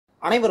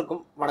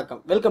அனைவருக்கும் வணக்கம்.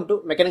 Welcome to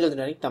mechanical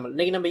engineering Tamil.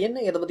 இன்னைக்கு நம்ம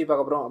என்ன எதை பத்தி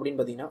பார்க்க போறோம் அப்படின்னு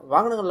பாத்தீங்கன்னா,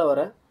 வாகனங்கள்ல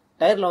வர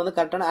டயர்ல வந்து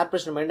கரெக்டான ஏர்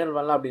பிரஷர் மெயின்டைன்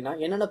பண்ணலாம் அப்படின்னா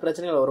என்னென்ன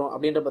பிரச்சனைகள் வரும்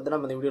அப்படின்ற பத்தி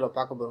நம்ம இந்த வீடியோல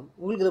பார்க்க போறோம்.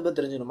 உங்களுக்கு இதை பத்தி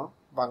தெரிஞ்சுக்கணுமா?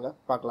 வாங்க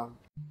பார்க்கலாம்.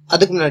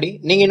 அதுக்கு முன்னாடி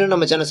நீங்க இன்னும்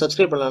நம்ம சேனல்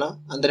சப்ஸ்கிரைப் பண்ணலனா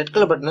அந்த ரெட்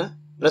கலர் பட்டனை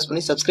பிரஸ்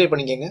பண்ணி சப்ஸ்கிரைப்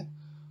பண்ணிக்கங்க.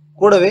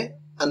 கூடவே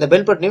அந்த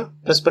பெல் பட்டனையும்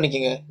பிரஸ்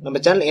பண்ணிக்கங்க.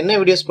 நம்ம சேனல் என்ன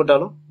வீடியோஸ்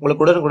போட்டாலும்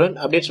உங்களுக்கு உடனுக்குடன்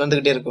அப்டேட்ஸ்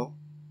வந்துகிட்டே இருக்கும்.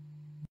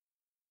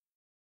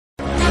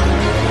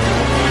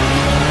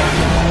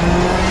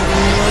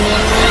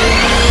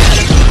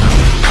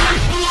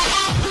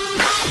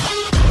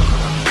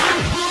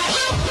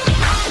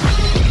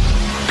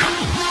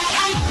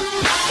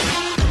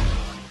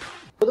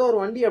 பொதுவாக ஒரு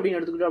வண்டி அப்படின்னு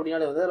எடுத்துக்கிட்டோம்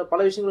அப்படின்னாலே வந்து அதில்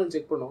பல விஷயங்களும்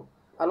செக் பண்ணும்.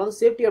 அதில் வந்து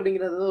சேஃப்டி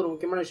அப்படிங்கிறது ஒரு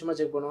முக்கியமான விஷயமா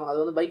செக் பண்ணும். அது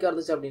வந்து பைக்காக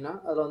இருந்துச்சு அப்படின்னா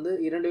அதில் வந்து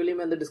இரண்டு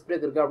வழியுமே வந்து டிஸ்க்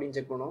பிரேக் இருக்கா அப்படின்னு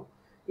செக் பண்ணும்.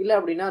 இல்லை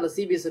அப்படின்னா அதில்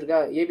சிபிஎஸ் இருக்கா,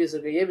 ஏபிஎஸ்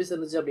இருக்கா. ஏபிஎஸ்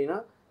இருந்துச்சு அப்படின்னா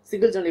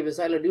சிங்கிள் சேனல் ஏபிஎஸ்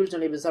இல்லை டியூல்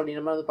சேனல் ஏபிஎஸ்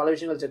அப்படின்ற மாதிரி பல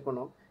விஷயங்கள் செக்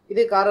பண்ணும்.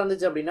 இதே காராக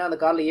இருந்துச்சு அப்படின்னா அந்த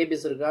காரில்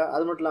ஏபிஎஸ் இருக்கா,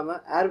 அது மட்டும் இல்லாமல்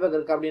ஏர் பேக்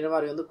இருக்கா அப்படின்ற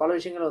மாதிரி வந்து பல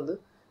விஷயங்கள் வந்து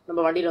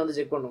நம்ம வண்டியில் வந்து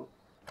செக் பண்ணும்.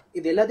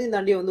 இது எல்லாத்தையும்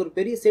தாண்டி வந்து ஒரு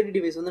பெரிய சேஃப்டி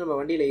டிவைஸ் வந்து நம்ம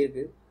வண்டியில்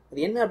இருக்குது.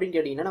 அது என்ன அப்படின்னு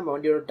கேட்டிங்கன்னா நம்ம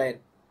வண்டியோட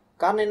டயர்.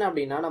 காரணம் என்ன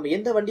அப்படின்னா, நம்ம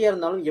எந்த வண்டியாக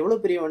இருந்தாலும் எவ்வளோ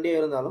பெரிய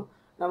வண்டியாக இருந்தாலும்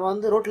நம்ம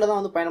வந்து ரோட்டில் தான்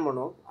வந்து பயணம்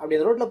பண்ணுவோம். அப்படி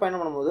அந்த ரோட்டில் பயணம்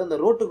பண்ணும்போது அந்த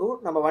ரோட்டுக்கும்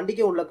நம்ம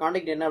வண்டிக்கும் உள்ள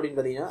கான்டாக்ட் என்ன அப்படின்னு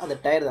பார்த்தீங்கன்னா அந்த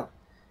டயர் தான்.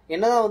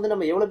 என்னதான் வந்து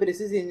நம்ம எவ்வளோ பெரிய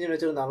சிசி இன்ஜின்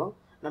வச்சுருந்தாலும்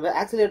நம்ம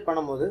ஆக்சிலேட்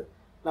பண்ணும்போது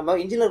நம்ம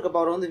இன்ஜினில் இருக்க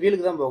பவர் வந்து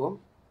வீலுக்கு தான் போகும்.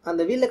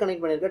 அந்த வீலில்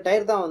கனெக்ட் பண்ணியிருக்க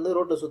டயர் தான் வந்து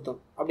ரோட்டில் சுற்றும்.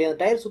 அப்படி அந்த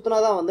டயர் சுற்றினா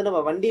தான் வந்து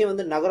நம்ம வண்டியை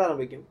வந்து நகர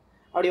ஆரம்பிக்கும்.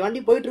 அப்படி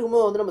வண்டி போயிட்டு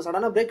இருக்கும்போது வந்து நம்ம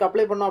சடனாக பிரேக்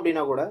அப்ளை பண்ணோம்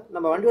அப்படின்னா கூட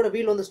நம்ம வண்டியோட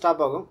வீல் வந்து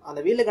ஸ்டாப் ஆகும்.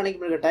 அந்த வீலில்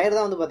கனெக்ட் பண்ணியிருக்க டயர்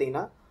தான் வந்து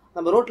பார்த்தீங்கன்னா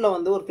நம்ம ரோட்டில்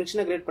வந்து ஒரு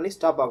ஃப்ரிக்ஷனை கிரியேட் பண்ணி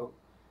ஸ்டாப் ஆகும்.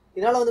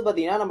 இதனால வந்து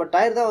பார்த்தீங்கன்னா நம்ம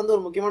டயர் தான் வந்து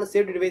ஒரு முக்கியமான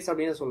சேஃப்டி டிவைஸ்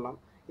அப்படின்னு சொல்லலாம்.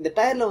 இந்த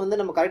டயர்ல வந்து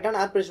நம்ம கரெக்டான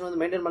ஏர் பிரஷர் வந்து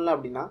மெயின்டைன் பண்ணலாம்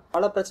அப்படின்னா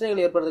பல பிரச்சனைகள்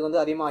ஏற்படுறதுக்கு வந்து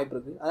அதிகமாக வாய்ப்பு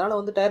இருக்கு. அதனால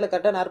வந்து டயர்ல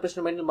கரெக்டான ஏர்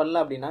பிரஷர் மெயின்டைன்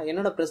பண்ணலாம் அப்படின்னா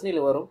என்னென்ன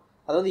பிரச்சனைகள் வரும்,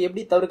 அதை வந்து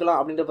எப்படி தவிர்க்கலாம்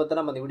அப்படின்ற பத்தி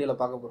நம்ம இந்த வீடியோல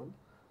பார்க்க போறோம்.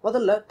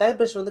 முதல்ல டயர்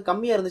பிரஷர் வந்து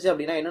கம்மியா இருந்துச்சு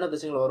அப்படின்னா என்னென்ன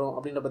பிரச்சனைகள் வரும்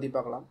அப்படின்ற பத்தி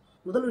பார்க்கலாம்.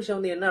 முதல் விஷயம்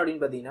வந்து என்ன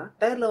அப்படின்னு பாத்தீங்கன்னா,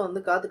 டயர்ல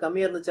வந்து காத்து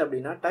கம்மியா இருந்துச்சு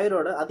அப்படின்னா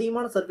டயரோட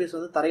அதிகமான சர்ஃபேஸ்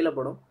வந்து தரையில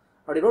படும்.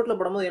 அப்படி ரோட்ல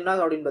படும்போது என்ன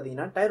ஆகும் அப்படின்னு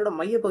பாத்தீங்கன்னா, டயரோட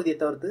மைய பகுதியை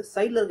தவிர்த்து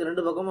சைட்ல இருக்க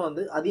ரெண்டு பக்கமும்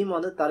வந்து அதிகமாக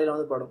வந்து தரையில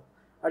வந்து படும்.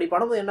 அப்படி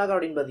படும்போது என்ன ஆகும்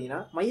அப்படின்னு பாத்தீங்கன்னா,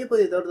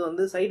 மையப்பகுதியை தவிர்த்து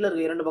வந்து சைட்ல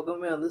இருக்க இரண்டு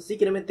பக்கமுமே வந்து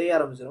சீக்கிரமே தேய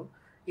ஆரம்பிச்சிடும்.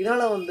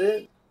 இதனால வந்து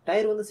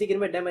டயர் வந்து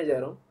சீக்கிரமே டேமேஜ்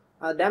ஆயிரும்.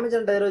 அந்த டேமேஜ்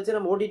ஆன டயர் வச்சு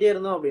நம்ம ஓட்டிகிட்டே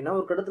இருந்தோம் அப்படின்னா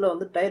ஒரு கடத்துல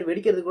வந்து டயர்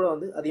வெடிக்கிறது கூட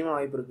வந்து அதிகமாக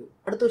வாய்ப்பு இருக்கு.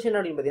 அடுத்த விஷயம்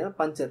என்ன அப்படின்னு பார்த்தீங்கன்னா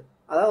பஞ்சர்.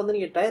 அதாவது வந்து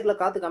நீங்க டயர்ல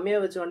காத்து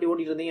கம்மியாக வச்சு வண்டி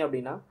ஓட்டிட்டு இருந்தீங்க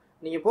அப்படின்னா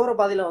நீங்க போற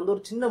பாதையில வந்து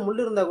ஒரு சின்ன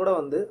முள் இருந்தா கூட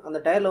வந்து அந்த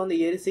டயர்ல வந்து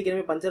ஏறி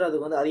சீக்கிரமே பஞ்சர்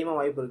அதுக்கு வந்து அதிகமாக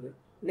வாய்ப்பு இருக்கு.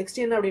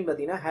 நெக்ஸ்ட் என்ன அப்படின்னு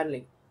பார்த்தீங்கன்னா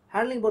ஹேண்ட்லிங்.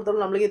 ஹேண்ட்லிங்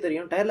பொறுத்தவரை நம்மளுக்கே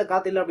தெரியும், டயர்ல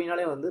காத்து இல்லை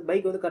அப்படின்னாலே வந்து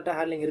பைக் வந்து கரெக்டாக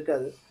ஹேண்ட்லிங்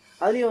இருக்காது.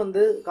 அதுலேயும்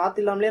வந்து காத்து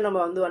இல்லாமலே நம்ம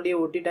வந்து வண்டியை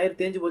ஓட்டி டயர்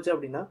தேஞ்சு போச்சு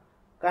அப்படின்னா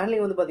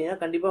ஹேண்ட்லிங் வந்து பார்த்தீங்கன்னா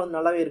கண்டிப்பாக வந்து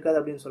நல்லாவே இருக்காது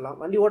அப்படின்னு சொல்லலாம்.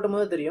 வண்டி ஓட்டும்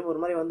போது தெரியும் ஒரு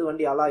மாதிரி வந்து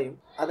வண்டி அலாயும்.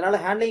 அதனால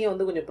ஹேண்ட்லிங்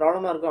வந்து கொஞ்சம்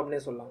ப்ராப்ளமாக இருக்கும்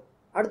அப்படின்னு சொல்லலாம்.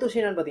 அடுத்த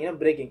விஷயம் என்னன்னு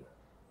பார்த்தீங்கன்னா பிரேக்கிங்.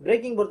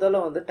 பிரேக்கிங்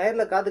பொறுத்தவரை வந்து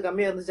டயரில் காற்று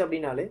கம்மியாக இருந்துச்சு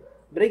அப்படின்னாலே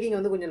பிரேக்கிங்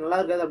வந்து கொஞ்சம்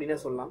நல்லா இருக்காது அப்படின்னு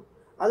சொல்லலாம்.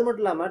 அது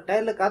மட்டும் இல்லாமல்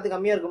டயரில் காற்று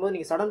கம்மியாக இருக்கும்போது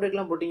நீங்கள் சடன்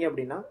பிரேக்லாம் போட்டிங்க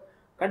அப்படின்னா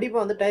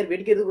கண்டிப்பாக வந்து டயர்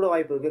வெடிக்கிறது கூட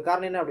வாய்ப்பு இருக்குது.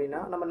 காரணம் என்ன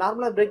அப்படின்னா, நம்ம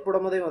நார்மலாக பிரேக்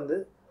போடும்போதே வந்து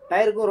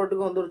டயருக்கும்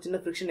ரோட்டுக்கும் வந்து ஒரு சின்ன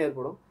ஃப்ரிக்ஷன்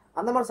ஏற்படும்.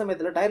 அந்த மாதிரி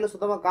சமயத்தில் டயரில்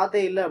சுத்தமாக காற்றே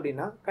இல்லை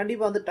அப்படின்னா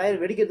கண்டிப்பாக வந்து டயர்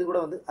வெடிக்கிறது கூட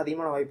வந்து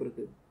அதிகமான வாய்ப்பு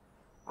இருக்குது.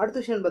 அடுத்த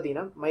விஷயம்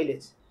பார்த்தீங்கன்னா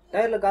மைலேஜ்.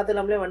 டயரில் காற்று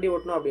இல்லாமலே வண்டி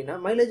ஓட்டணும் அப்படின்னா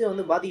மைலேஜ்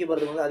வந்து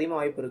பாதிக்கப்படுறதுக்கு வந்து அதிகமாக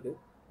வாய்ப்பு இருக்குது.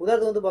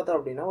 உதாரணத்துக்கு வந்து பார்த்தோம்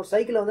அப்படின்னா ஒரு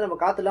சைக்கிளை வந்து நம்ம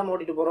காற்று இல்லாமல்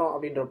ஓட்டிட்டு போகிறோம்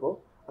அப்படின்றப்போ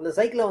அந்த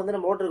சைக்கிளை வந்து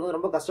நம்ம ஓட்டுறதுக்கு வந்து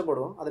ரொம்ப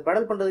கஷ்டப்படுவோம். அதை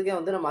பெடல் பண்ணுறதுக்கே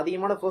வந்து நம்ம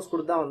அதிகமான ஃபோர்ஸ்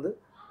கொடுத்து தான் வந்து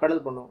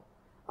பெடல் பண்ணுவோம்.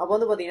 அப்போ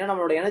வந்து பார்த்தீங்கன்னா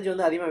நம்மளோட எனர்ஜி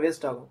வந்து அதிகமாக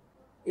வேஸ்ட் ஆகும்.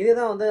 இதே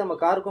தான் வந்து நம்ம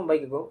காருக்கும்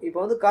பைக்குக்கும். இப்போ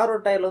வந்து காரோட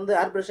டயரில் வந்து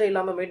ஏர் ப்ரெஷர்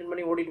இல்லாமல் மெயின்டைன்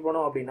பண்ணி ஓட்டிட்டு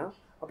போனோம் அப்படின்னா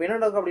அப்போ என்ன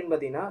நடக்கும் அப்படின்னு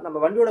பார்த்தீங்கன்னா, நம்ம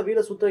வண்டியோட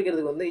வீலை சுத்த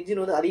வைக்கிறதுக்கு வந்து இன்ஜின்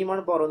வந்து அதிகமான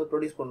பவர் வந்து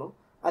ப்ரொடியூஸ் பண்ணும்.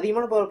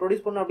 அதிகமான பவர்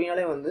ப்ரொடியூஸ் பண்ணணும்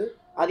அப்படின்னாலே வந்து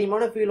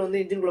அதிகமான ஃபியூல் வந்து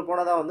இன்ஜின்குள்ளே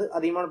போனால் தான் வந்து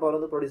அதிகமான பவர்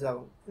வந்து ப்ரொடியூஸ்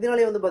ஆகும்.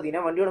 இதனாலே வந்து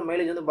பார்த்தீங்கன்னா வண்டியோட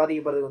மைலேஜ் வந்து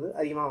பாதிக்கப்படுறதுக்கு வந்து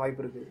அதிகமாக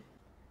வாய்ப்பு இருக்குது.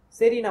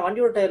 சரி, நான்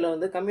வண்டியோட டயரில்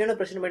வந்து கம்மியான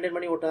ப்ரெஷர் மெயின்டைன்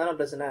பண்ணி ஓட்டினா தான்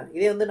பிரச்சனை,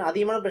 இதே வந்து நான்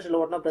அதிகமான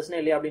ப்ரெஷரில் ஓட்டினா பிரச்சனை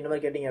இல்லையா அப்படின்ற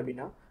மாதிரி கேட்டிங்க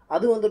அப்படின்னா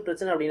அது வந்து ஒரு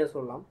பிரச்சனை அப்படின்னு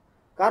சொல்லலாம்.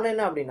 காரணம்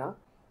என்ன அப்படின்னா,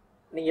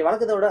 நீங்கள்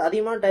வழக்கத்தை விட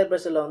அதிகமான டயர்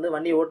ப்ரெஷரில் வந்து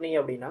வண்டியை ஓட்டினீங்க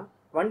அப்படின்னா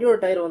வண்டியோட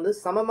டயர் வந்து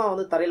சமமாக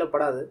வந்து தரையில்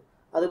படாது.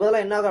 அது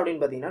பதிலாக என்ன ஆகும்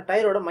அப்படின்னு பார்த்தீங்கன்னா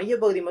டயரோட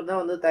மையப்பகுதி மட்டும் தான்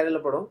வந்து தரையில்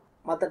படும்.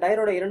 மற்ற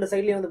டயரோட இரண்டு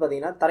சைட்லையும் வந்து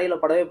பார்த்தீங்கன்னா தரையில்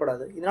படவே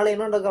படாது. இதனால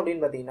என்ன நடக்கும்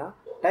அப்படின்னு பார்த்தீங்கன்னா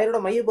டயரோட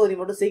மையப்பகுதி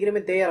மட்டும்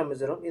சீக்கிரமே தேய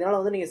ஆரம்பிச்சிடும். இதனால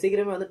வந்து நீங்கள்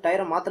சீக்கிரமே வந்து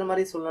டயரை மாற்றுற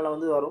மாதிரி சூழ்நிலை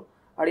வந்து வரும்.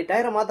 அப்படி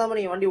டயரை மாற்றாமல்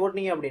நீங்கள் வண்டி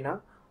ஓட்டினீங்க அப்படின்னா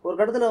ஒரு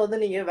கடத்தில் வந்து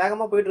நீங்கள்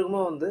வேகமாக போயிட்டு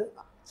இருக்கும்போது வந்து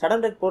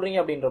சடன் பிரேக் போடுறீங்க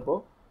அப்படின்றப்போ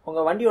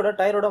உங்கள் வண்டியோட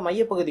டயரோட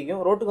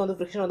மையப்பகுதிக்கும் ரோட்டுக்கு வந்து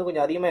ஃப்ரிக்ஷன் வந்து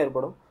கொஞ்சம் அதிகமாக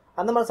ஏற்படும்.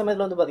 அந்த மாதிரி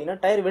சமயத்தில் வந்து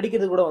பார்த்தீங்கன்னா டயர்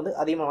வெடிக்கிறது கூட வந்து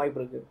அதிகமாக வாய்ப்பு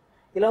இருக்குது.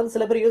 இதில் வந்து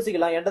சில பேர்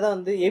யோசிக்கலாம், என்கிட்ட தான்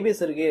வந்து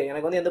ஏபிஎஸ் இருக்குது,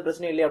 எனக்கு வந்து எந்த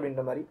பிரச்சனையும் இல்லை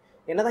அப்படின்ற மாதிரி.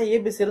 என்னதான்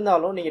ஏபிஎஸ்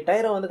இருந்தாலும் நீங்கள்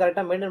டயரை வந்து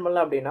கரெக்டாக மெயின்டைன்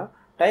பண்ணலாம் அப்படின்னா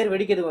டயர்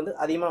வெடிக்கிறதுக்கு வந்து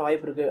அதிகமாக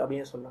வாய்ப்பு இருக்குது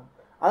அப்படின்னு சொல்லலாம்.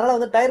 அதனால்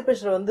வந்து டயர்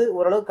ப்ரெஷர் வந்து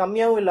ஓரளவு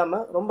கம்மியாகவும்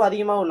இல்லாமல் ரொம்ப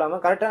அதிகமாகவும்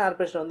இல்லாமல் கரெக்டான ஏர்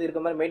ப்ரெஷர் வந்து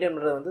இருக்க மாதிரி மெயின்டைன்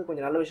பண்ணுறது வந்து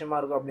கொஞ்சம் நல்ல விஷயமா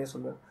இருக்கும் அப்படின்னு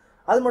சொல்லுவேன்.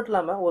 அது மட்டும்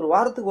இல்லாமல் ஒரு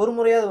வாரத்துக்கு ஒரு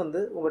முறையாவது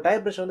வந்து உங்கள்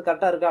டயர் ப்ரெஷர் வந்து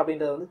கரெக்டாக இருக்கா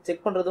அப்படின்றத வந்து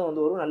செக் பண்ணுறதும்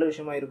வந்து ஒரு நல்ல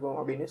விஷயமா இருக்கும்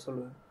அப்படின்னு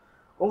சொல்லுவேன்.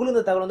 உங்களுக்கு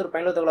இந்த தகவல் வந்து ஒரு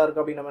பயனுள்ள தகவலாக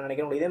இருக்குது அப்படின்னு நம்ம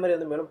நினைக்கிறோம். இதே மாதிரி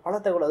வந்து மேலும் பல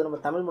தகவல் அது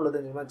நம்ம தமிழ்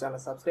முழுவதும்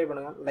சேனல் சப்ஸ்கிரைப்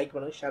பண்ணுங்கள், லைக்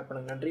பண்ணுங்கள், ஷேர்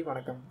பண்ணுங்கள். நன்றி,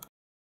 வணக்கம்.